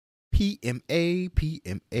PMA,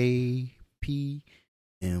 PMA,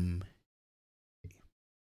 PMA.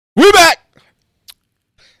 We back.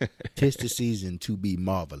 Tis the season to be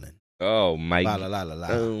marveling. Oh my La god. la la la la.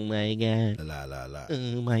 Oh my god. La la la.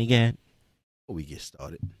 Oh my god. Before we get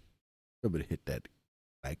started, remember to hit that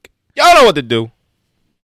like, Y'all know what to do.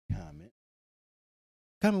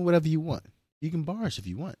 comment whatever you want. You can bar us if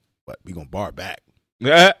you want, but we gonna bar it back.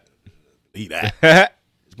 Yeah. Leave that.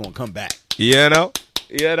 It's gonna come back. You know.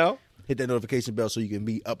 Hit that notification bell so you can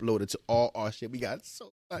be uploaded to all our shit. We got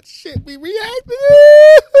so much shit we reacted.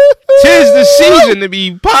 Tis the season to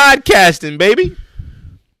be podcasting, baby.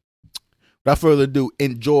 Without further ado,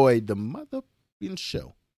 enjoy the motherfucking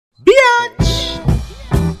show.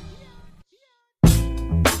 Biatch.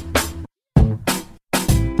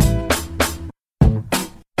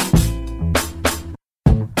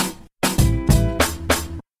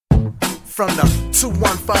 From the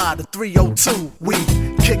 215 to 302, we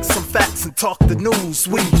kick some facts and talk the news.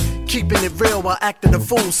 We keeping it real while acting a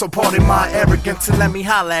fool. So pardon my arrogance and let me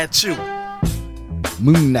holla at you.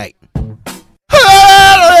 Moon Knight.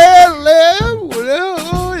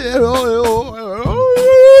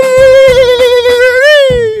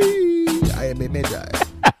 I am a Magi.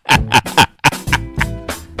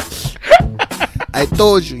 I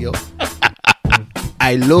told you, yo.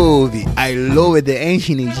 I love it. I love it. The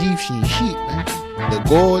ancient Egyptian shit, man. The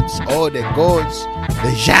gods, all the gods,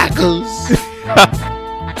 the jackals,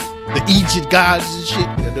 the ancient gods and shit.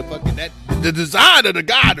 The fucking the design of the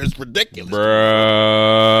god is ridiculous.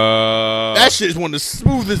 Bruh. That shit is one of the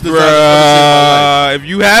smoothest designs I've ever seen in my life. If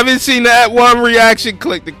you haven't seen that one reaction,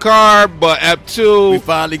 click the card. But Ep 2 We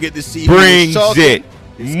finally get to see brings who's talking. it.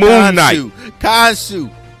 It's Moon Knight.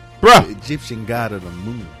 Khonsu, Bruh. the Egyptian god of the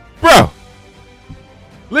moon. Bro,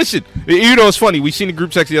 listen. You know it's funny. We seen the group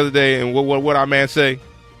text the other day, and what our man say?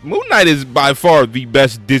 Moon Knight is by far the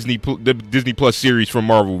best Disney Plus series from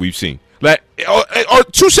Marvel we've seen. Like, or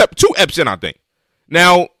two eps in, I think.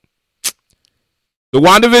 Now, the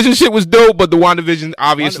WandaVision shit was dope, but the WandaVision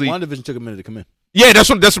obviously, WandaVision took a minute to come in. yeah, that's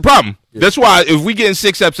the problem. Yeah. That's why if we getting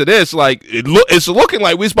 6 eps of this, like it's looking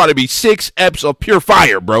like we're about to be 6 eps of pure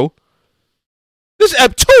fire, bro. This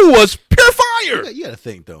ep 2 was pure fire. You gotta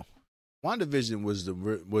think though. WandaVision was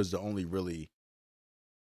the only really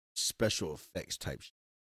special effects type shit.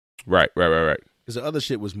 Right. Because the other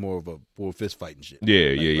shit was more of a full fist fighting shit.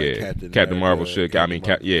 Yeah. Captain Marvel shit. Captain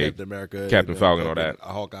America, Captain Falcon, all that.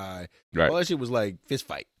 Hawkeye. Right. All that shit was like fist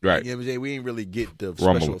fight. Right. You know what I'm saying? We didn't really get the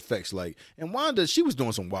Rumble. special effects like. And Wanda, she was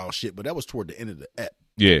doing some wild shit, but that was toward the end of the ep.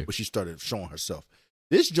 Yeah. Where she started showing herself.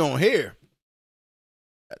 This joint here,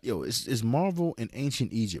 yo, it's Marvel and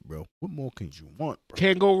ancient Egypt, bro. What more can you want, bro?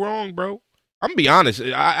 Can't go wrong, bro. I'm gonna be honest.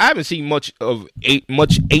 I haven't seen much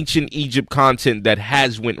ancient Egypt content that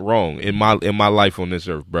has went wrong in my life on this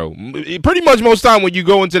earth, bro. Pretty much most time when you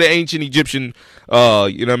go into the ancient Egyptian, you know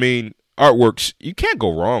what I mean, artworks, you can't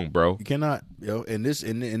go wrong, bro. You cannot, yo. And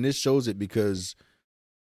this shows it because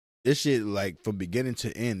this shit, like from beginning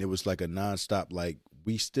to end, it was like a nonstop. Like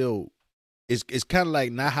we still, it's kind of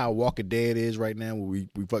like not how Walking Dead is right now, where we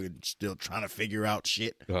fucking still trying to figure out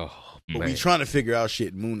shit. Oh But man, we trying to figure out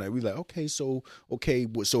shit in Moon Knight. We like, so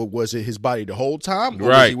was it his body the whole time? Or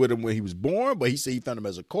Right. was he with him when he was born? But he said he found him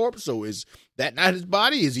as a corpse. So is that not his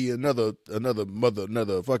body? Is he another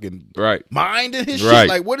fucking right. mind in his Right. shit?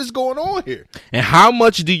 Like, what is going on here? And how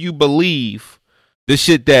much do you believe the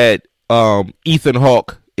shit that Ethan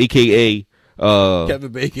Hawke, aka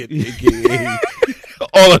Kevin Bacon, aka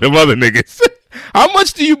all of them other niggas. How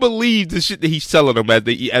much do you believe the shit that he's telling them as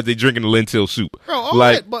they drinking the lentil soup? bro, all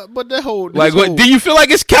like, that, but that whole like, his what? whole- Do you feel like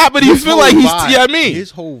it's cap? But do you his feel whole like he's? vibe, Yeah, I mean,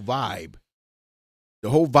 his whole vibe, the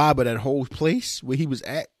whole vibe of that whole place where he was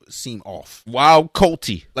at seemed off. wild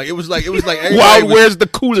culty. Like it was like everybody Wild, was where's the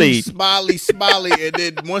too Kool-Aid? smiley, and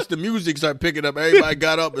then once the music started picking up, everybody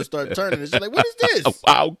got up and started turning. It's like, what is this?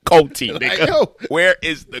 Wild culty, Like, nigga. yo. Where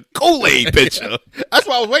is the Kool-Aid picture? That's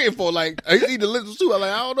what I was waiting for. Like, I eat the little soup. I'm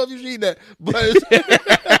like, I don't know if you've seen that, but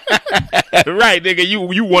Right, nigga.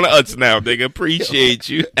 You one of us now, nigga. Appreciate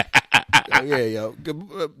you. yo.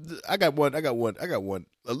 I got one.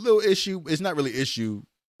 A little issue. It's not really issue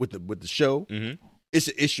with the show. Mm-hmm. It's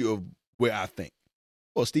an issue of where I think.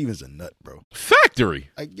 Well, Steven's a nut, bro. Factory.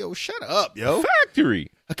 Like, yo, shut up, yo.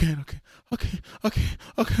 Factory. I can't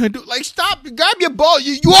do. Like, stop. Grab your ball.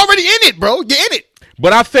 You already in it, bro. You're in it.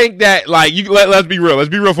 But I think that, like, let's be real. Let's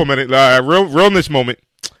be real for a minute. Real in this moment.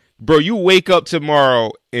 Bro, you wake up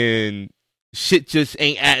tomorrow and shit just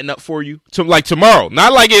ain't adding up for you. Like tomorrow.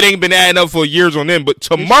 Not like it ain't been adding up for years on end, but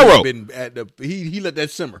tomorrow. He let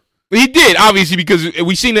that simmer. He did, obviously, because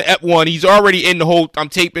we seen the F1. He's already in the whole, I'm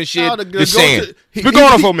taping shit. No, The sand. he, Been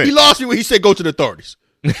going on for a minute. He lost me when he said go to the authorities.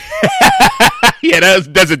 Yeah,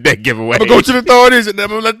 that's a dead giveaway. I'm going to go to the authorities and I'm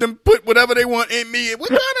going to let them put whatever they want in me. What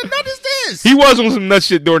kind of nut is this? He was on some nut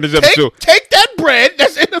shit during this episode. Take that bread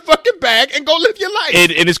that's in the fucking bag and go live your life.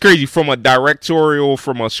 And it's crazy. From a directorial,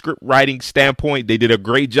 from a script writing standpoint, they did a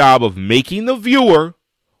great job of making the viewer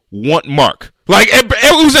want Mark. Like,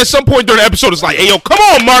 it was at some point during the episode, it's like, hey, yo, come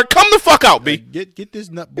on, Mark. Come the fuck out, B. Get this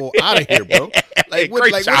nutball out of here, bro.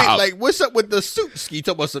 What's up with the suit? Ski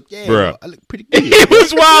talking about some, yeah, bro, I look pretty good. It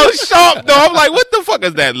was wild sharp, though. I'm like, what the fuck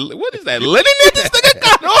is that? What is that? Linen that this nigga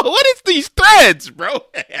got on? What is these threads, bro?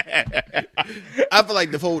 I feel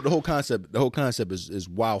like the whole concept is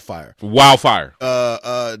wildfire. Wildfire.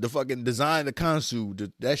 The fucking design of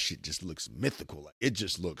Khonshu, that shit just looks mythical. Like, it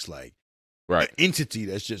just looks like right an entity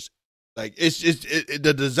that's just like it's just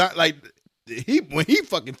the design. Like when he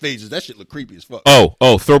fucking phases, that shit look creepy as fuck.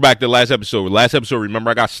 Oh, throwback to last episode. Last episode, remember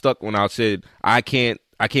I got stuck when I said I can't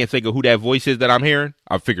think of who that voice is that I'm hearing.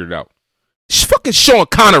 I figured it out. It's fucking Sean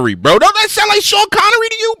Connery, bro. Don't that sound like Sean Connery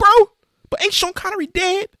to you, bro? But ain't Sean Connery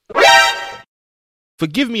dead?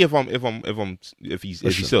 Forgive me if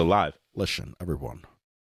he's still alive. Listen, everyone.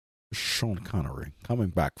 Sean Connery coming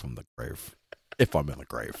back from the grave. If I'm in the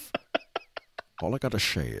grave. All I gotta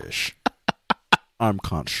say is I'm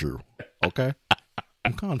Khonshu. Okay?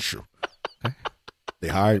 I'm Khonshu. Okay? They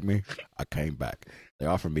hired me. I came back. They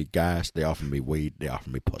offered me gas. They offered me weed. They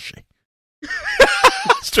offered me pussy.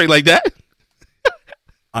 Straight like that?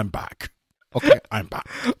 I'm back. Okay, I'm back.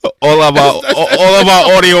 All of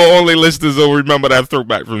our audio only listeners will remember that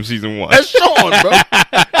throwback from season 1. That's Sean, bro.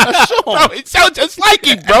 That's Sean. Bro, it sounds just like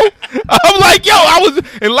him, bro. I'm like, yo,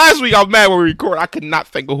 and last week I was mad when we recorded. I could not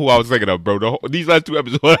think of who I was thinking of, bro. These last 2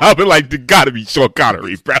 episodes, I've been like, it gotta be Sean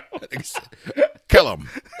Connery, bro. Kill him.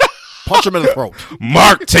 Punch him in the throat.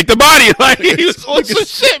 Mark, take the body. Like, he was on some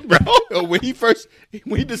shit, bro. When he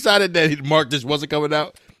decided that Mark just wasn't coming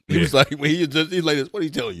out, he was like, he's like this, what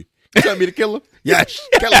did he tell you? You telling me to kill him? Yes,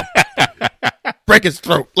 kill him. Break his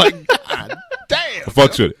throat. Like, God damn. I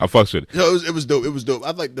fucks with it. So it was dope. It was dope.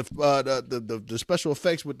 I like the special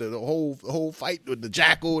effects with the whole fight with the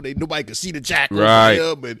jackal. Nobody could see the jackal. Right.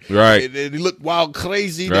 And he looked wild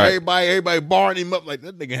crazy. Right. Everybody barring him up like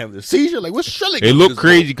that nigga having a seizure. Like, what's Shirley? It looked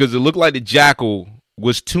crazy because it looked like the jackal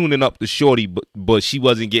was tuning up the shorty, but she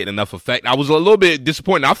wasn't getting enough effect. I was a little bit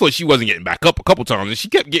disappointed. I thought she wasn't getting back up a couple times, and she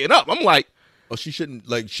kept getting up. I'm like, oh, she shouldn't,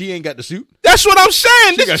 like, she ain't got the suit? That's what I'm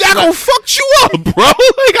saying. This jackal fucked you up, bro.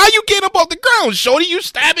 Like, how you getting up off the ground? Shorty, you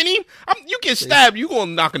stabbing him? You get stabbed, you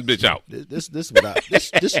gonna knock a bitch out. This is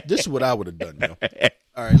what I would have done, yo.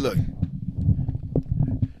 All right, look.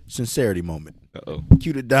 Sincerity moment. Uh-oh.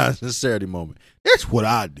 Cue the down sincerity moment. That's what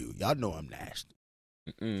I do. Y'all know I'm nasty.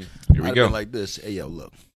 Here we I'd go. been like this. Hey, yo,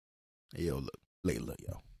 look. Layla, yo.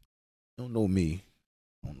 You don't know me.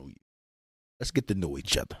 I don't know you. Let's get to know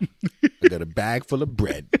each other. I got a bag full of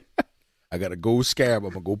bread. I got a gold scarab.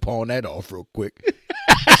 I'm going to go pawn that off real quick.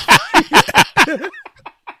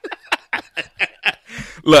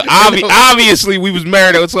 Look, obviously we was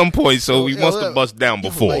married at some point, so we must have bust down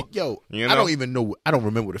before. Like, yo, you know? I don't even know. I don't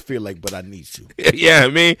remember what it feel like, but I need to. Yeah, I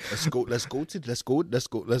mean, let's go to Abu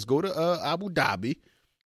Dhabi.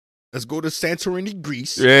 Let's go to Santorini,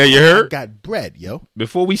 Greece. Yeah, you heard? I got bread, yo.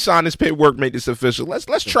 Before we sign this paperwork, make this official.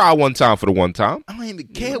 Let's try one time for the one time. I don't even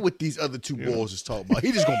care what these other two balls is talking about.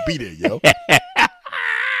 He just gonna be there, yo.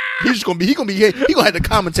 He gonna have to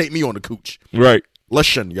commentate me on the cooch. Right.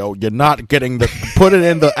 Listen, yo, you're not getting put it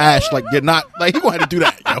in the ash like you're not, like, he gonna have to do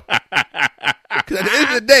that, yo. Because at the end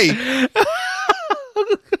of the day,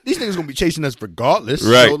 these niggas gonna be chasing us regardless.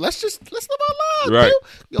 Right. So let's live our lives, right.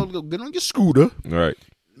 Yo, get on your scooter. Right.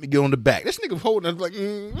 Let me get on the back. This nigga holding us like, like, yo,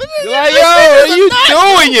 what are you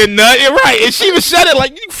doing, you nut? You're right. And she even said it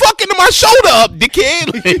like, you fucking to my shoulder up,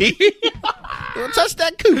 dickhead. Don't touch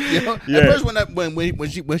that coot, yo. Yeah. At first,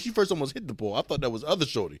 when she first almost hit the ball, I thought that was other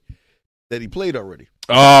shorty that he played already.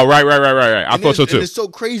 Oh, right. I thought so too. And it's so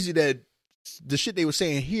crazy that the shit they were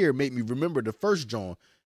saying here made me remember the first John.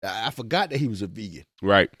 I forgot that he was a vegan,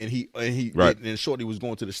 right? And right. And Shorty was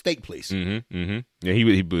going to the steak place. Mm-hmm.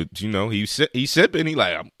 Yeah, but you know, he's sipping. He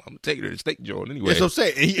like, I'm taking her to the steak joint anyway. That's what I'm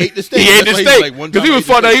saying. And he ate the steak. He ate the steak because he was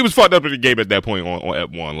fucked up. He was fucked up in the game at that point on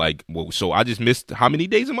F1. Like, well, so I just missed how many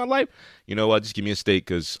days in my life? You know what? Just give me a steak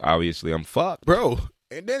because obviously I'm fucked, bro.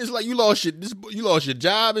 And then it's like you lost your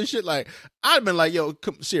job and shit. Like, I'd have been like, yo,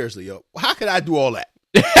 seriously, yo, how could I do all that?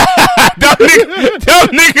 Them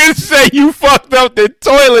niggas say you fucked up the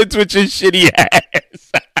toilets with your shitty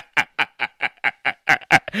ass.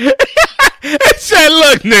 They said,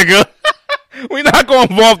 look, nigga, We're not going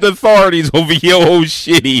to involve the authorities over your whole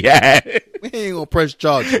shit he had. We ain't gonna press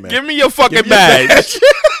charges, man. Give me your fucking badge.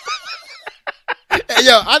 Hey,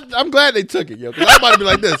 yo, I'm glad they took it, yo. Because I'm about to be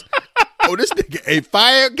like this. Oh, this nigga ain't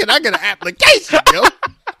fired. Can I get an application, yo?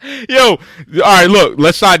 Yo, all right, look,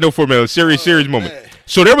 let's side note for a minute. Serious moment. Man.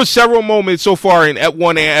 So there were several moments so far in Ep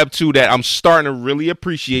 1 and Ep 2 that I'm starting to really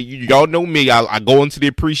appreciate. Y'all know me. I go into the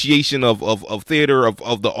appreciation of theater,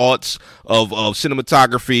 of the arts, of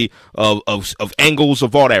cinematography, of angles,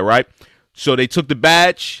 of all that, right? So they took the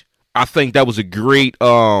badge. I think that was a great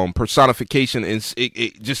personification and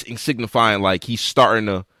it just signifying like he's starting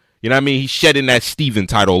to, you know what I mean? He's shedding that Steven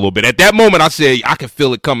title a little bit. At that moment, I said I could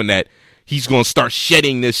feel it coming that he's going to start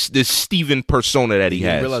shedding this Steven persona that he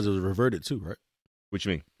has. You realize it was reverted too, right? What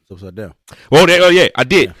you mean? It's upside down. Well, yeah, I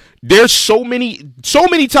did. Yeah. There's so many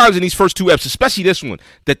times in these first 2 episodes, especially this one,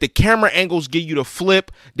 that the camera angles give you the flip.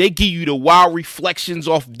 They give you the wild reflections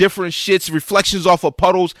off different shits, reflections off of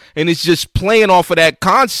puddles, and it's just playing off of that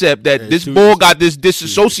concept that this bull got this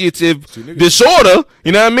disassociative disorder.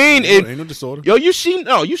 You know what I mean? Ain't no disorder. Yo, you seen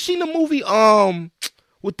the movie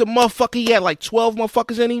with the motherfucker? He had like 12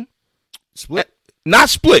 motherfuckers in him. Split.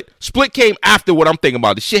 Not Split. Split came after what I'm thinking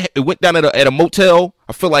about. The shit, it went down at a motel.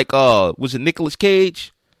 I feel like, was it Nicolas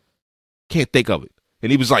Cage? Can't think of it.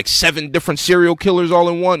 And he was like 7 different serial killers all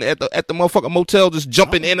in one at the motherfucking motel, just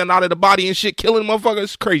jumping in and out of the body and shit, killing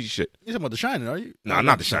motherfuckers. Crazy shit. You talking about The Shining, are you? No,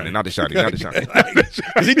 not The Shining. Not The Shining.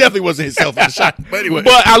 Because he definitely wasn't himself in The Shining. But anyway.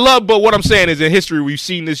 But what I'm saying is in history, we've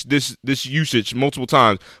seen this usage multiple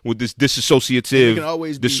times with this disassociative can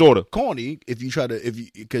always disorder. Be corny if you try to,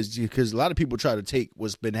 because a lot of people try to take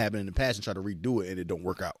what's been happening in the past and try to redo it and it don't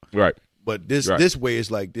work out. Right. But this way is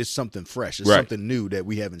like, there's something fresh. It's something new that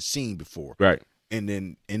we haven't seen before. Right. And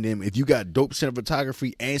then if you got dope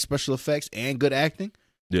cinematography and special effects and good acting.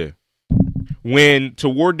 Yeah. When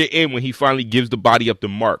toward the end, when he finally gives the body up to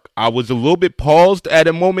Mark, I was a little bit paused at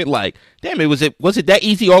a moment, like, damn, was it that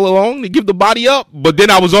easy all along to give the body up? But then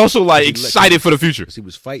I was also like excited for the future. He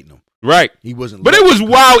was fighting him. Right. He wasn't. But it was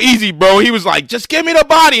wild easy, bro. He was like, just give me the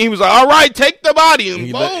body. And he was like, all right, take the body.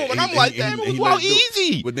 And boom. And I'm like, damn, it was wild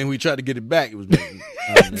easy. But then we tried to get it back. It was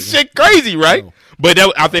shit crazy, right? No. But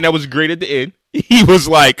I think that was great at the end. He was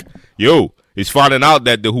like, yo, it's finding out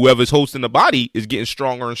that whoever's hosting the body is getting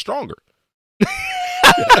stronger and stronger.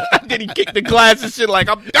 Then he kicked the glass and shit like,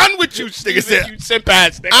 I'm done with you, Steven. You sent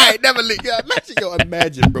past. I ain't never leave.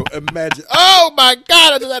 Imagine, bro. Imagine. Oh, my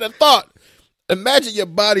God. I just had a thought. Imagine your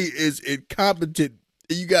body is incompetent.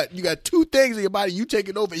 You got 2 things in your body. You take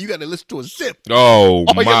it over and you got to listen to a sip. Oh,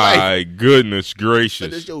 my goodness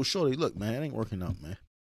gracious. Yo, shorty, look, man, it ain't working out, man.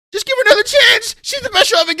 Just give her another chance. She's the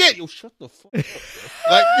best you'll ever get. Yo, shut the fuck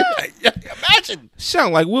up, bro. Imagine.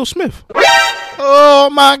 Sound like Will Smith. Oh,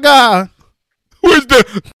 my God. Where's the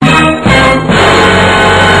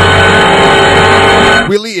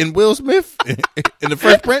Willie and Will Smith in the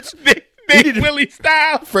Fresh Prince? Big Willie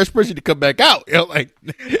style. Fresh Prince need to come back out. You know, like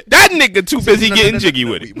that nigga too busy getting jiggy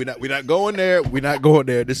with it. We're not going there. We're not going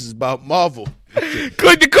there. This is about Marvel.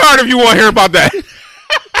 Click the card if you want to hear about that.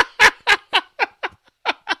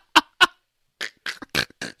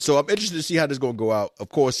 So I'm interested to see how this is going to go out. Of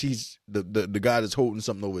course, he's the guy that's holding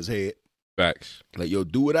something over his head. Facts. Like, yo,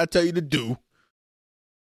 do what I tell you to do,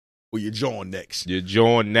 or you're join next. You're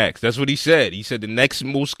join next. That's what he said. He said the next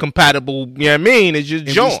most compatible, you know what I mean, is just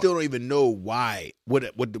join. We still don't even know why, what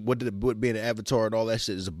being an avatar and all that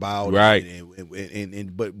shit is about. Right.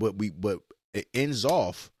 But it ends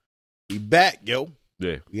off. We back, yo.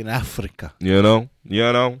 Yeah. We in Africa. You know.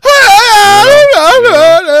 Remember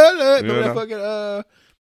that fucking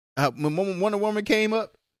when Wonder Woman came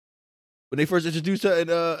up when they first introduced her in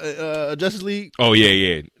Justice League. Oh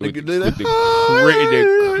yeah. With the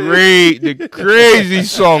crazy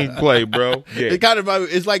song play, bro. Yeah. It kind of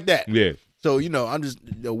it's like that. Yeah. So I'm just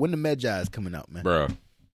when the Magi is coming out, man.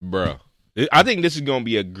 Bro. I think this is gonna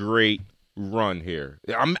be a great run here.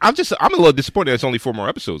 I'm a little disappointed. It's only 4 more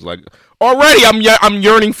episodes. Like already, I'm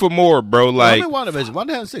yearning for more, bro. Like Wanda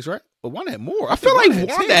had 6, right? But Wanda had more. I feel like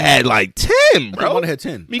Wanda had like 10, bro. Wanda had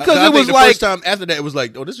 10 because I it was the like first time after that it was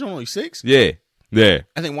like, oh, this is only 6. Yeah. I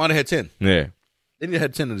think Wanda had 10. Yeah. They need to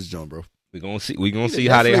have 10 of this joint, bro. We gonna see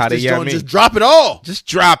how they just drop it all. Just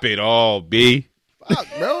drop it all, B. Fuck,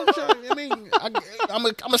 bro. I mean, I'm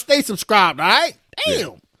gonna stay subscribed. All right.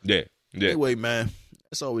 Damn. Yeah. Anyway, man,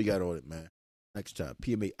 that's all we got on it, man. Next time,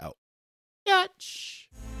 PMA out. Yatch.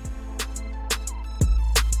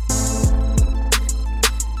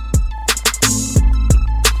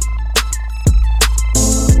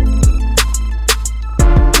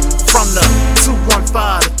 From the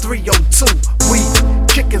 215 to 302, we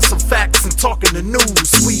kicking some facts and talking the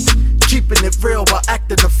news. We keeping it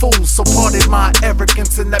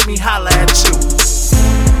me holla at you.